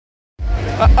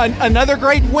Another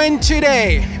great win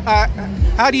today.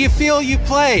 How do you feel you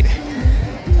played?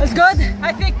 It's good.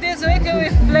 I think this week we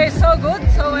played so good,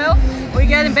 so well. We're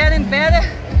getting better and better.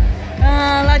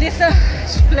 Larissa,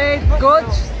 she played good.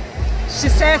 She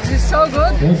said it's so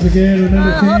good.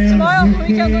 Hope tomorrow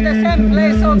we can do the same,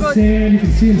 play so good.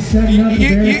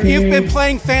 You've been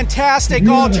playing fantastic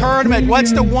all tournament.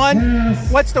 What's the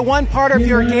one part of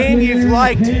your game you've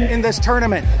liked in this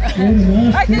tournament?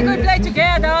 I think we play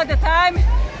together all the time.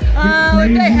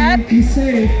 We play happy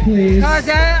because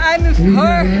I'm with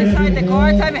her inside the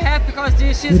court. I'm happy because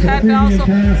she's happy also.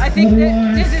 I think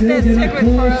this is the secret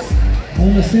for us.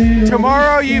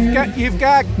 Tomorrow you've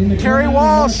got Kerri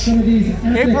Walsh,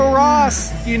 April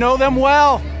Ross. You know them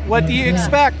well. What do you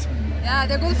expect? Yeah,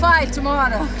 they're good fight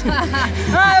tomorrow.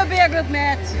 It'll be a good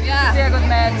match. Yeah, it'll be a good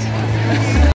match.